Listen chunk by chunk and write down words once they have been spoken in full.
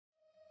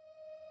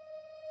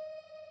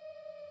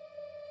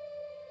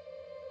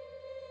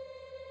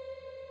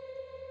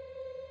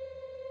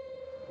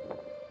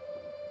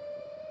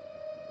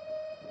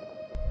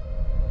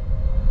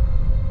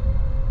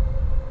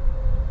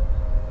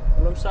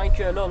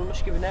sanki öyle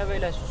olmuş gibi, ne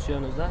böyle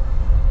susuyorsunuz lan?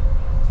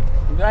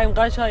 İbrahim,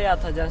 kaç ay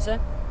yatacaksın sen?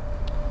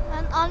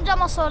 Ben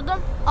amcama sordum,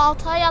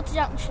 6 ay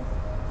yatacakmışım. 6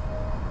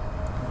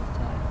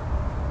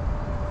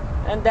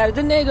 ay. Yani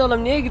derdin neydi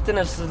oğlum? Niye gittin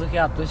hırsızlık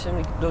yaptın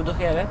şimdi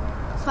durduk yere?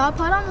 Sana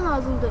para mı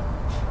lazımdı?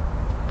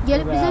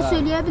 Gelip Be bize ya.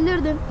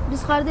 söyleyebilirdin.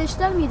 Biz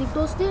kardeşler miydik,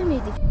 dost değil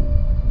miydik?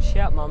 Bir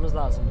şey yapmamız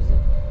lazım bizim.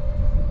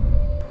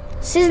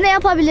 Siz ne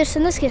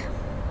yapabilirsiniz ki?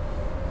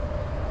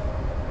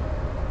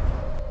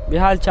 Bir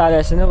hal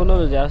çaresini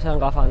buluruz ya, sen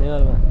kafanı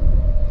yorma.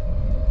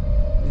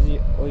 Biz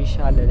o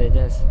işi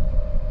halledeceğiz.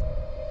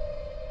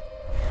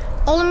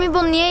 Oğlum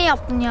İbo, niye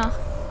yaptın ya?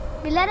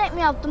 Bilerek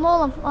mi yaptım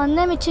oğlum?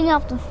 Annem için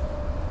yaptım.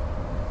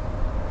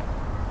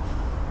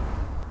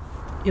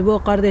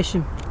 İbo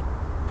kardeşim,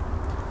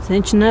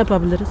 senin için ne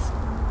yapabiliriz?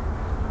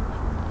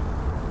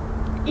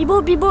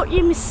 İbo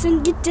iyi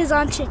misin? Git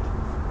cezanı çek.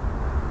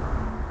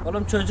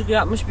 Oğlum çocuk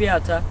yapmış bir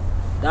hata.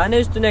 Daha ne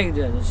üstüne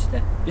gidiyorsunuz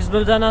işte. Biz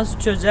burada nasıl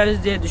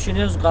çözeriz diye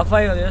düşünüyoruz,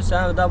 kafa yoruyoruz,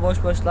 sen orada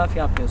boş boş laf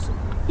yapıyorsun.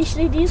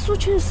 İşlediğin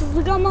suç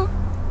hırsızlık ama.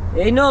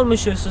 Ne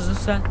olmuş hırsızlık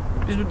sen?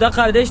 Biz burada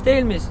kardeş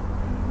değil miyiz?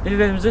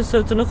 Birbirimizin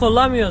sırtını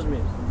kollamıyoruz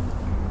muyuz?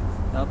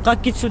 Ya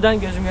kalk git şuradan,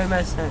 gözüm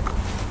görmez sen.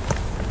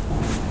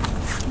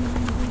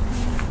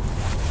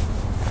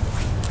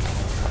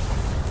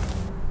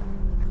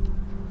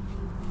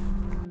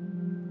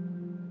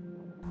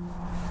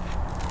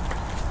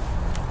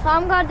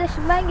 Tamam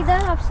kardeşim, ben gider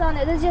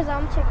hapishanede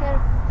cezamı çekerim.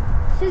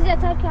 Siz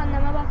yeter ki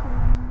anneme bakın.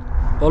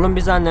 Oğlum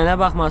biz annene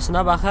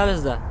bakmasına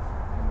bakarız da.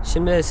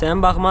 Şimdi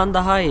senin bakman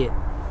daha iyi.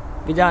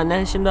 Bir de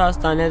annen şimdi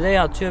hastanede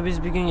yatıyor,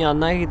 biz bir gün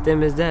yanına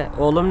gittiğimizde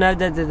oğlum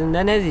nerede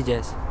dediğinde ne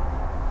diyeceğiz?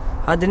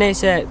 Hadi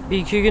neyse,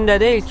 1-2 günde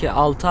değil ki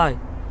 6 ay.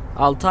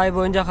 6 ay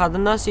boyunca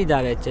kadın nasıl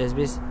idare edeceğiz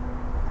biz?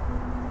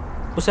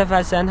 Bu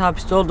sefer senin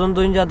hapiste olduğunu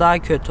duyunca daha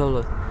kötü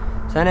olur.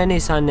 Sen en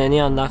iyisi annenin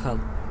yanında kal.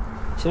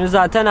 Şimdi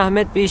zaten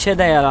Ahmet bir işe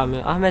de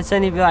yaramıyor. Ahmet,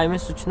 sen İbrahim'in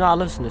suçunu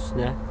alırsın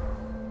üstüne.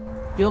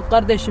 Yok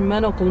kardeşim,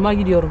 ben okuluma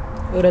gidiyorum.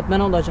 Öğretmen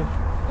olacağım.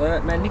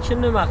 Öğretmenlik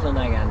şimdi mi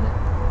aklına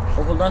geldi?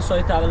 Okulda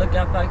soytarılık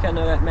yaparken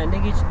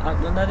öğretmenlik hiç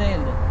aklında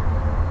değildi.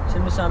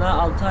 Şimdi sana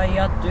 6 ay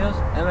yat diyoruz,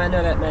 hemen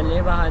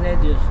öğretmenliği bahane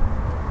ediyorsun.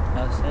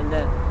 Ya sen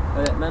de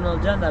öğretmen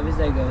olacaksın da biz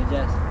de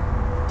göreceğiz.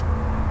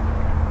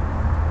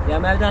 Ya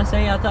Mevden, sen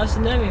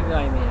yatarsın değil mi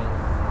İbrahim'e yani?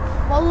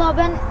 Vallahi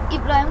ben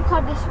İbrahim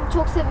kardeşimi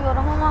çok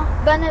seviyorum ama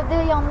ben evde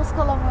yalnız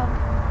kalamıyorum.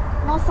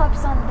 Nasıl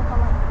hapishanede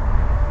kalamam?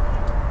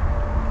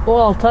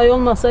 O 6 ay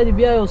olmasaydı,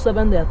 1 ay olsa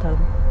ben de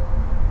yatardım.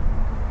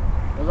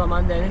 O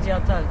zaman Deniz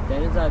yatar.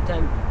 Deniz zaten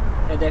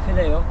hedefi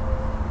de yok.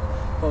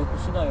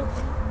 Korkusu da yok.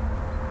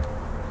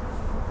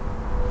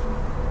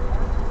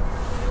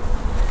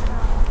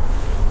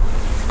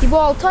 İbo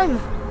 6 ay mı?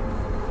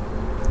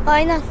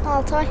 Aynen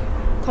 6 ay.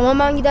 Tamam,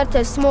 ben gider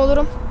teslim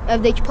olurum.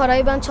 Evdeki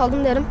parayı ben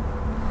çaldım derim.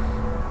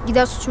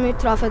 Gider suçumu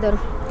itiraf ederim.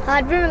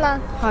 Harbi mi lan?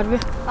 Harbi.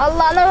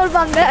 Allah'ına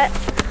kurban be.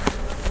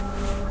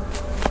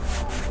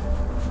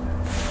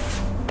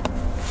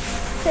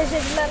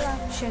 Teşekkürler lan.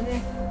 Bir şey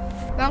değil.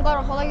 Ben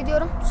karakola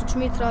gidiyorum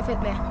suçumu itiraf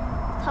etmeye.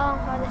 Tamam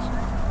kardeşim.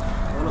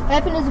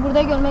 Hepinizi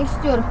burada görmek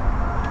istiyorum.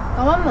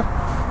 Tamam mı?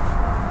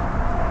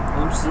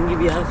 Oğlum sizin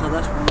gibi bir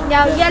arkadaş bunlar.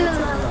 Ya gelin lan.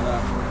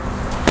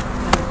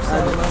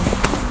 Hadi.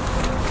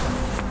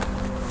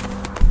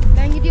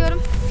 Ben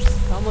gidiyorum.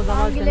 Tamam, o zaman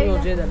Tamam, seni güle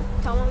yolcu güle. edelim.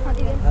 Tamam hadi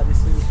gelin. Hadi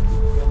siz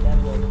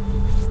gönderin oğlum.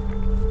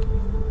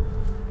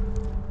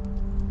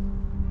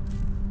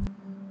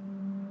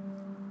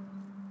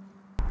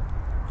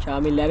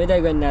 Kamilleri de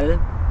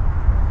gönderdim.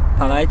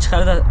 Parayı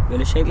çıkar da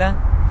böyle şey lan.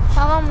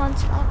 Tamam lan,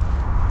 çıkar.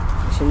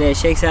 Şimdi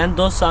eşek senin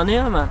dost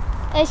sanıyor ama.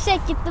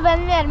 Eşek gitti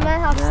benim yerime,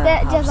 hapiste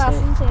Ha,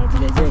 cezasını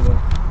çekecek. Bilecek o.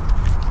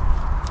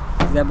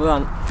 Biz de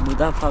buradan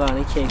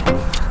paranı keyfini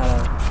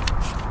çıkaralım.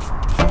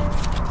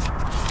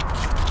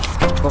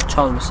 Çok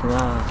çalmışsın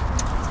ha.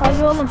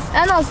 Tabii oğlum,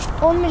 en az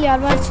 10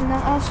 milyar var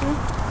içinden, al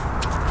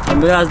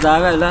şunu. Biraz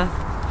daha ver lan.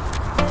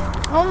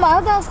 Oğlum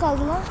bana da az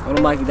kaldı lan.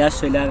 Oğlum bak, gider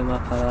söylerim ha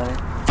parayı.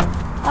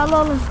 Al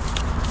oğlum.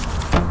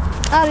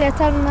 Al,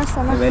 yeter bunlar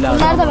sana. Böyle Bunlar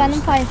da adam benim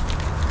olmuş. payım.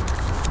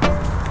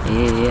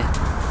 İyi iyi.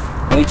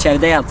 O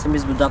içeride yatsın,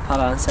 biz burada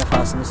paranın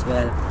sefasını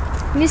verelim.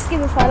 Mis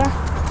gibi para.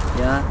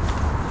 Ya.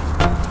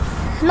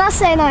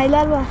 Nasıl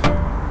enayiler var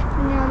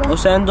dünyada. O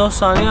senin dost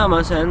sanıyor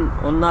ama sen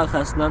onun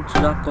arkasından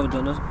tuzak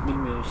koyduğunu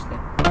bilmiyor işte.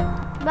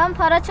 Ben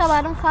para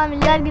çalarım,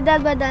 familler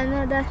gider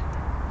bedelini öder.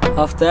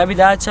 Haftaya bir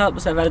daha çal, bu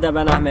sefer de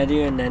ben Ahmet'i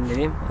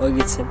yönlendireyim, o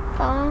gitsin.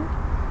 Tamam.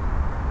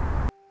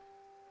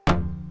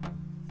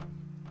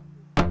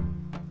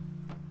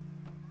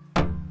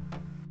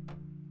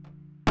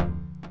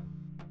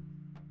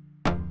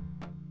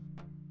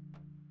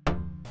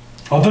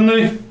 Adın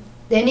ne?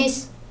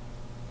 Deniz.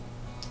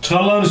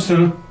 Çıkar lan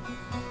üstünü.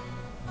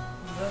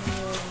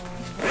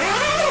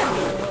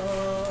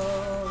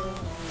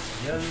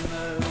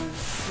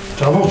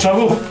 Çabuk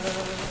çabuk.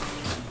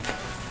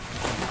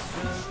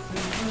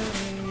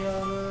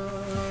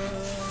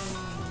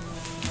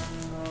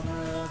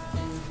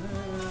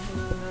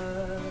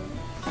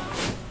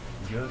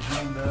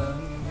 Gözümden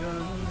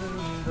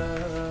gönlümden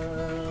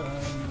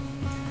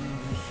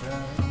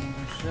düşen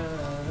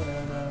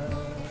düşen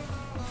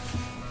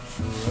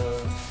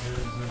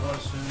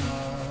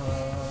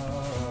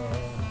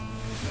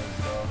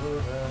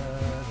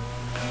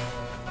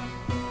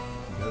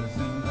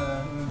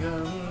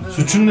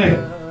Suçun ne?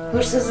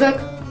 Hırsızlık.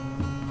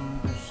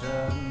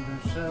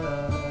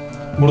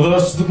 Burada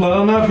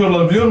hırsızlıklara ne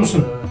yapıyorlar biliyor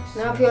musun?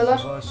 Ne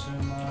yapıyorlar?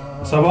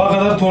 Sabaha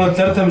kadar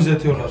tuvaletleri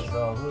temizletiyorlar.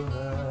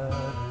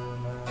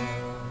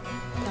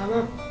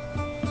 Tamam.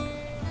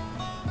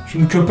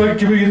 Şimdi köpek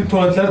gibi gidip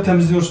tuvaletleri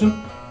temizliyorsun.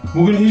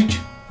 Bugün ilk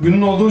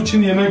günün olduğu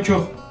için yemek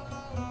yok.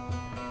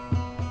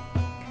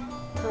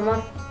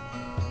 Tamam.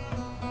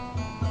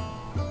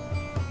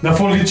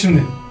 Defol git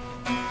şimdi.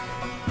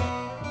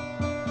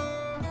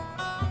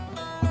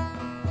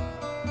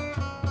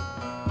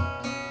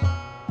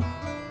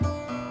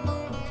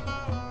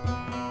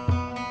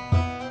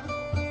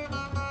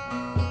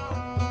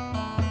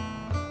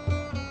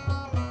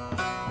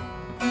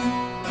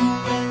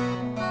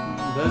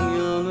 Ben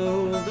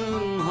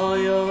yanıldım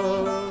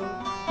hayat,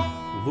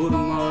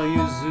 vurma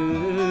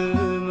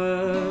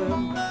yüzüme.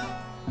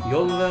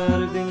 Yol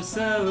verdim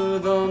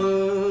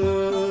sevdanın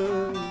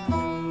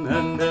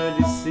en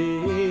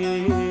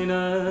delisine.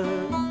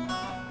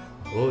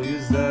 O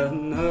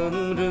yüzden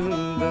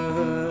ömrümden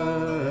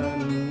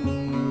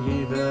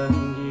giden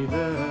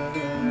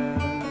gidene,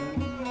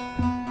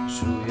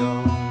 şu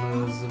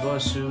yalnız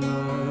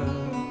başımı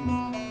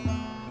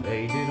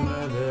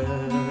eğdirme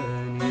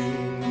beni.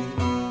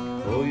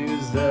 O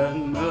yüzden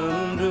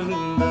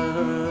ömrümden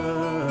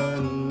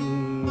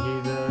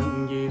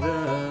giden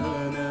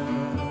gidene,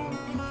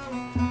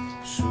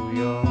 şu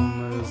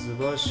yalnız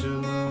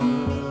başımı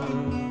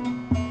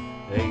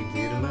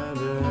eğdirme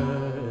beni.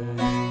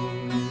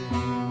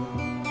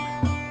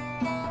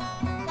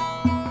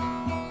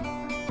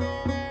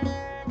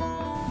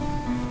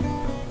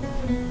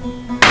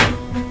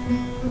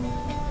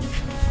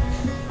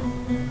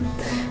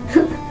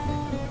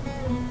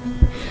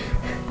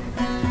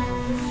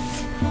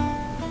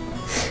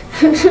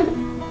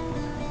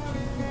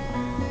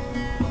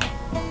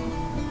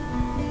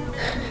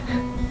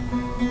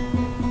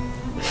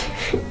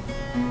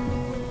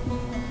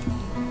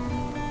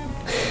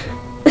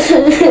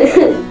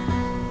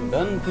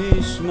 Ben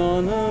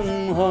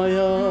pişmanım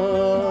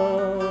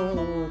hayat,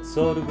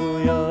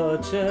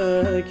 sorguya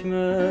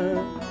çekme.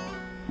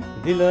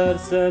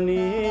 Dilersen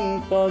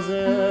infaz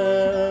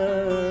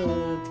et,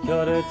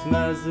 kar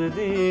etmez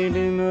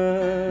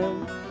dilime.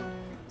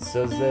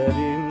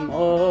 Sözlerim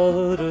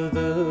ağırdır,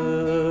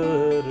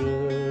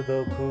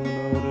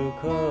 dokunur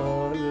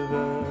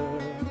kalbe.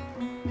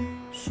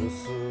 Şu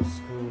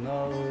suskun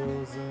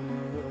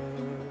ağzını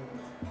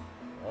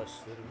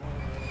açtırma.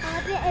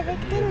 Abi eve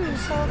gidelim mi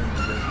son?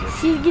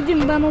 Siz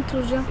gidin, ben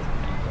oturacağım.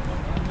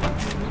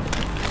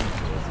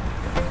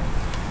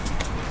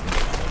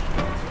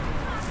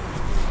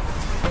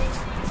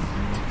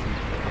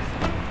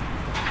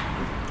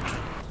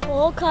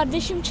 Oo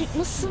kardeşim,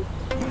 çıkmışsın.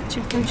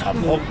 Çıktım.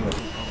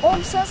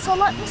 Oğlum sen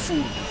salak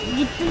mısın?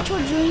 Gittin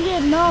çocuğun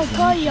yerine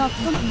 6 ay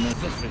yattın.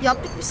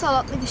 Yaptık bir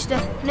salaklık işte.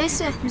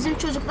 Neyse, bizim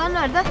çocuklar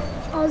nerede?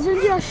 Az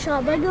önce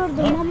aşağıda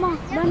gördüm ama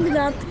ben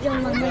bile artık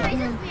yanlarına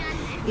gitmiyorum.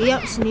 İyi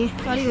yapmışsın, iyi.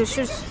 Hadi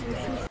görüşürüz.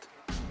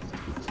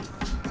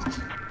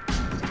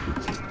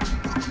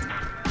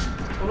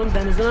 Oğlum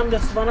Deniz'in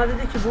amcası bana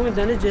dedi ki bugün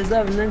Deniz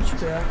cezaevinden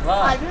çıkıyor ya.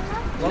 Harbi mi?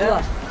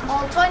 Valla.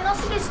 6 ay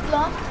nasıl geçti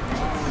lan?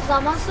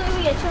 Zaman suyu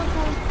geçiyor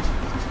falan.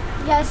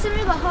 Gelsin mi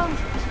bakalım.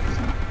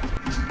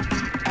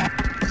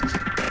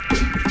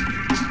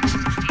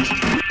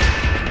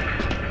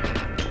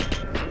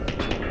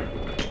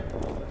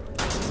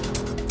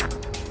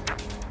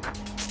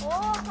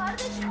 Oo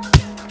kardeşim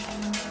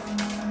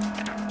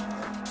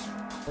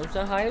Oğlum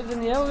sen hayırdır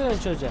niye vuruyorsun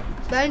çocuğa?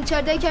 Ben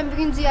içerideyken bir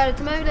gün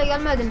ziyaretime bile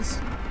gelmediniz.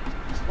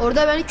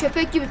 Orada beni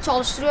köpek gibi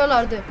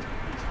çalıştırıyorlardı.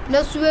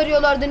 Ne su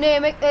veriyorlardı, ne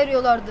yemek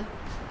veriyorlardı.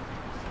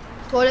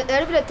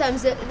 Tuvaletleri bile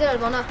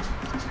temizlediler bana.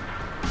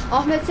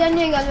 Ahmet sen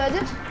niye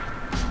gelmedin?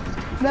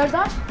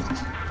 Merdan?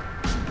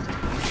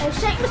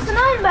 eşek misin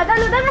abi?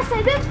 Bedel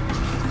ödemeseydin.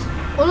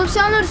 Oğlum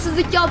sen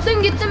hırsızlık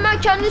yaptın gittin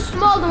ben kendi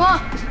üstüme aldım ha.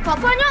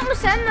 Kafan yok mu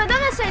senin,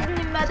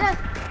 ödemeseydin bedel.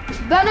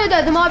 Ben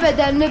ödedim ha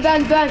bedelini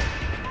ben.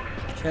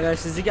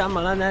 Şerefsizlik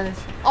yapma lan Deniz.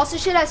 Asıl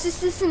şerefsiz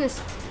sizsiniz.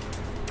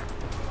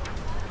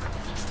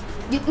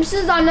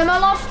 Gitmişsiniz anneme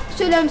laf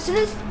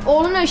söylemişsiniz.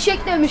 Oğlun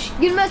eşek demiş.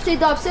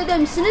 Girmezseydi hapse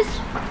demişsiniz.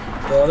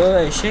 Doğru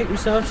eşek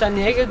misin oğlum sen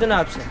niye girdin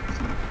hapse?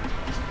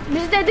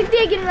 Biz dedik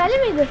diye girmeli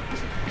miydi?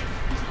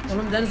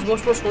 Oğlum Deniz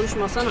boş boş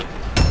konuşmasana.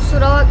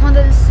 Kusura bakma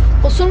Deniz.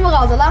 Osun mu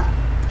kaldı lan?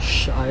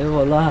 Şşş ayıp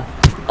ola.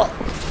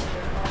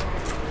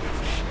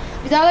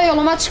 Bir daha da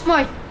yoluma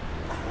çıkmayın.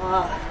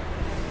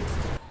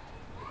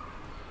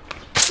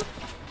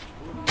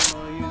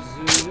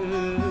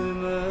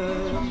 Yüzüme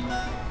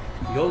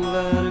yol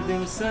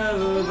verdim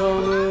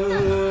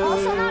sevdanın Al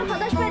sana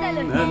arkadaş bedeli.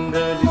 en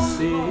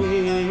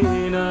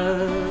delisine.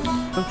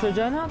 Bu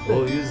çocuğa ne yaptın? O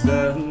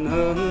yüzden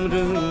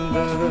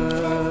ömrümden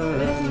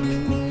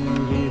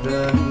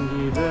giden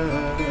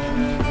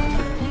gidene,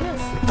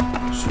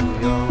 şu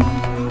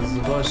yalnız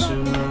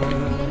başımı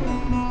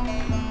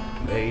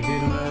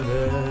eğdirme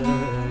beni.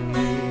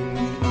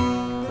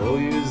 O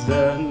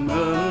yüzden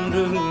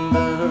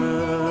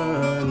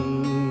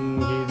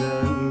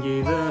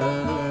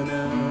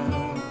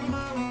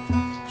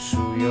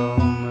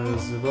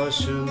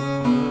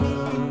başını